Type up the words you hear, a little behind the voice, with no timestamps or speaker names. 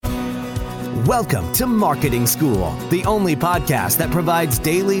Welcome to Marketing School, the only podcast that provides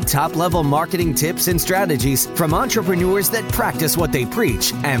daily top-level marketing tips and strategies from entrepreneurs that practice what they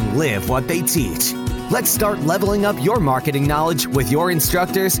preach and live what they teach. Let's start leveling up your marketing knowledge with your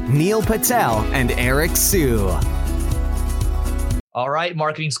instructors, Neil Patel and Eric Siu. All right,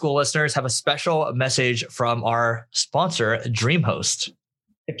 Marketing School listeners, have a special message from our sponsor, DreamHost.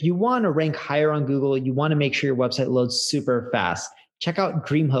 If you want to rank higher on Google, you want to make sure your website loads super fast. Check out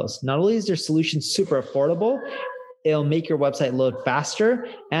DreamHost. Not only is their solution super affordable, it'll make your website load faster,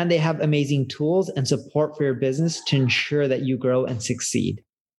 and they have amazing tools and support for your business to ensure that you grow and succeed.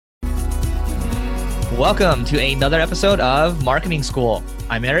 Welcome to another episode of Marketing School.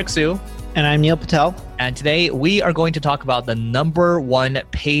 I'm Eric Siu. And I'm Neil Patel. And today we are going to talk about the number one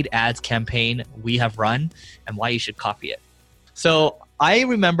paid ads campaign we have run and why you should copy it. So I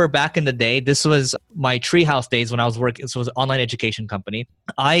remember back in the day, this was my Treehouse days when I was working. This was an online education company.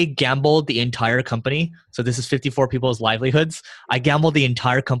 I gambled the entire company. So this is 54 people's livelihoods. I gambled the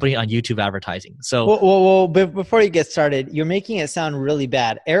entire company on YouTube advertising. So Whoa, before you get started, you're making it sound really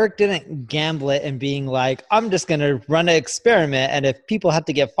bad. Eric didn't gamble it and being like, I'm just going to run an experiment. And if people have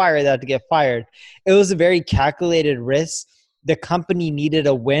to get fired, they have to get fired. It was a very calculated risk. The company needed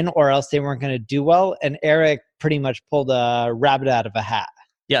a win or else they weren't going to do well. And Eric pretty much pulled a rabbit out of a hat.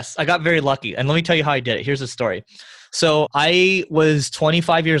 Yes, I got very lucky. And let me tell you how I did it. Here's the story. So I was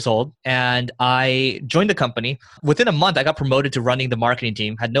 25 years old and I joined the company. Within a month, I got promoted to running the marketing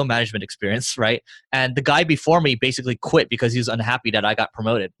team, had no management experience, right? And the guy before me basically quit because he was unhappy that I got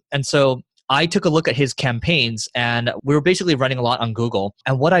promoted. And so I took a look at his campaigns and we were basically running a lot on Google.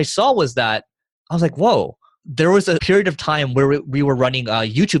 And what I saw was that I was like, whoa, there was a period of time where we were running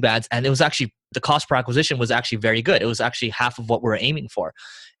YouTube ads and it was actually, the cost per acquisition was actually very good. It was actually half of what we were aiming for.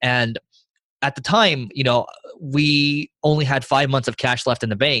 And at the time, we only had 5 months of cash left in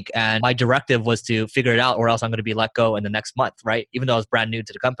the bank and my directive was to figure it out or else I'm going to be let go in the next month, right? Even though I was brand new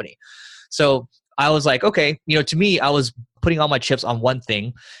to the company. So I was like, okay, to me, I was putting all my chips on one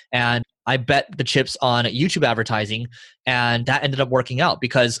thing and I bet the chips on YouTube advertising and that ended up working out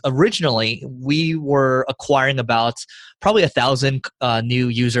because originally we were acquiring about probably 1,000 new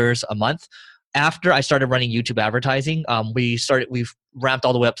users a month. After I started running YouTube advertising, we've ramped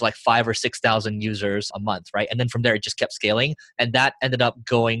all the way up to like 5,000 or 6,000 users a month, right? And then from there, it just kept scaling. And that ended up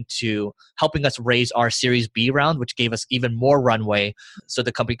going to helping us raise our Series B round, which gave us even more runway so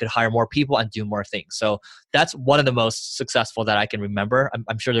the company could hire more people and do more things. So that's one of the most successful that I can remember.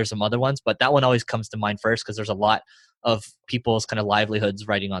 I'm sure there's some other ones, but that one always comes to mind first because there's a lot of people's kind of livelihoods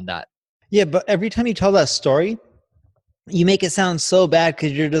riding on that. Yeah, but every time you tell that story, you make it sound so bad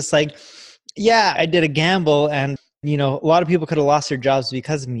because you're just like, yeah, I did a gamble and, a lot of people could have lost their jobs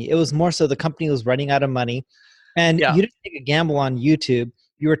because of me. It was more so the company was running out of money and you didn't take a gamble on YouTube.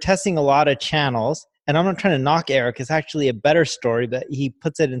 You were testing a lot of channels and I'm not trying to knock Eric. It's actually a better story, but he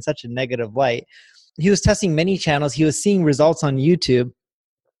puts it in such a negative light. He was testing many channels. He was seeing results on YouTube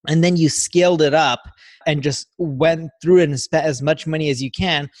and then you scaled it up and just went through it and spent as much money as you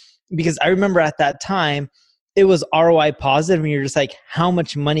can. Because I remember at that time, it was ROI positive and you're just like, how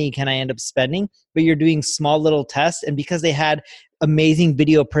much money can I end up spending? But you're doing small little tests. And because they had amazing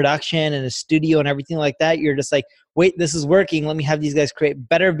video production and a studio and everything like that, you're just like, wait, this is working. Let me have these guys create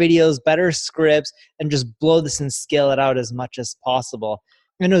better videos, better scripts, and just blow this and scale it out as much as possible.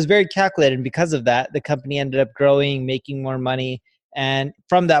 And it was very calculated. And because of that, the company ended up growing, making more money. And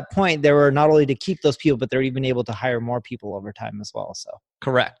from that point, they were not only to keep those people, but they're even able to hire more people over time as well. So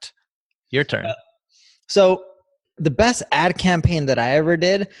correct. Your turn. So the best ad campaign that I ever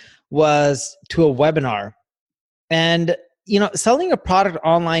did was to a webinar. And, selling a product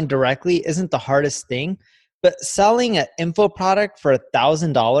online directly isn't the hardest thing, but selling an info product for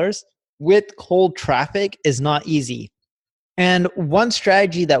 $1,000 with cold traffic is not easy. And one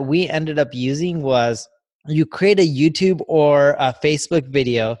strategy that we ended up using was you create a YouTube or a Facebook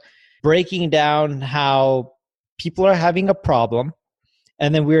video breaking down how people are having a problem.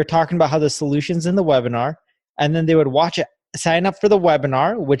 And then we were talking about how the solution's in the webinar. And then they would watch it, sign up for the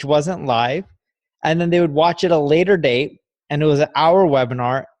webinar, which wasn't live. And then they would watch it a later date. And it was an hour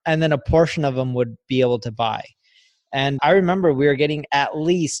webinar. And then a portion of them would be able to buy. And I remember we were getting at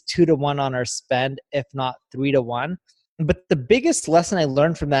least 2-to-1 on our spend, if not 3-to-1. But the biggest lesson I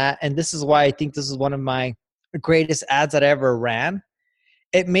learned from that, and this is why I think this is one of my greatest ads that I ever ran,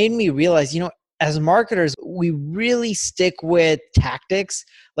 it made me realize, as marketers, we really stick with tactics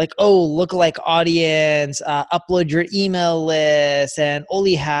like, lookalike audience, upload your email list, and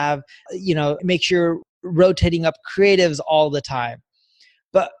only have, make sure you're rotating up creatives all the time.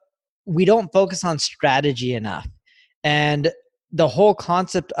 But we don't focus on strategy enough. And the whole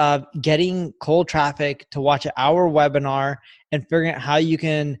concept of getting cold traffic to watch our webinar and figuring out how you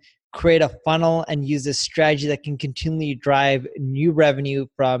can create a funnel and use this strategy that can continually drive new revenue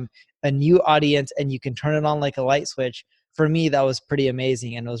from a new audience, and you can turn it on like a light switch. For me, that was pretty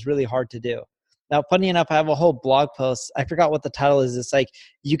amazing, and it was really hard to do. Now, funny enough, I have a whole blog post. I forgot what the title is. It's like,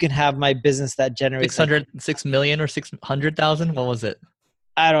 you can have my business that generates 6 million or 600,000. What was it?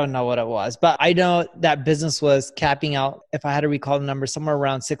 I don't know what it was, but I know that business was capping out, if I had to recall the number, somewhere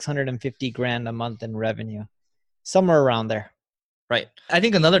around 650 grand a month in revenue, somewhere around there. Right. I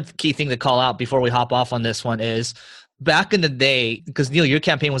think another key thing to call out before we hop off on this one is back in the day, because Neil, your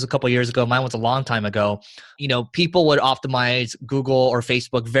campaign was a couple of years ago, mine was a long time ago. People would optimize Google or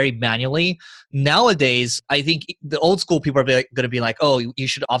Facebook very manually. Nowadays, I think the old school people are going to be like, oh, you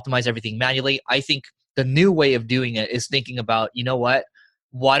should optimize everything manually. I think the new way of doing it is thinking about, you know what?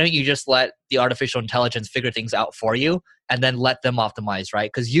 Why don't you just let the artificial intelligence figure things out for you and then let them optimize, right?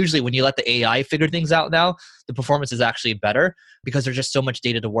 Because usually when you let the AI figure things out now, the performance is actually better because there's just so much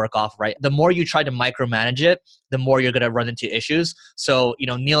data to work off, right? The more you try to micromanage it, the more you're going to run into issues. So,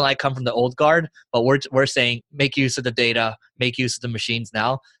 Neil and I come from the old guard, but we're saying make use of the data, make use of the machines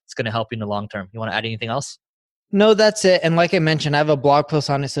now. It's going to help you in the long term. You want to add anything else? No, that's it. And like I mentioned, I have a blog post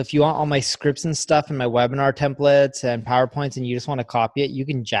on it. So if you want all my scripts and stuff and my webinar templates and PowerPoints and you just want to copy it, you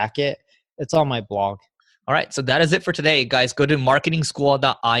can jack it. It's on my blog. All right. So that is it for today, guys. Go to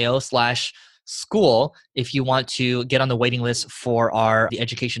marketingschool.io/school if you want to get on the waiting list for the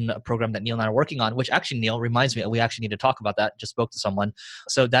education program that Neil and I are working on, which actually, Neil, reminds me, we actually need to talk about that. Just spoke to someone.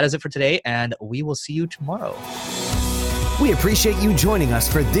 So that is it for today, and we will see you tomorrow. We appreciate you joining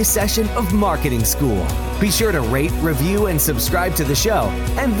us for this session of Marketing School. Be sure to rate, review, and subscribe to the show,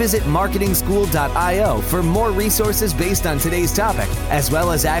 and visit marketingschool.io for more resources based on today's topic, as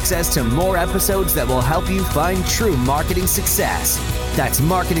well as access to more episodes that will help you find true marketing success. That's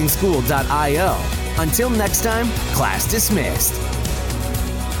marketingschool.io. Until next time, class dismissed.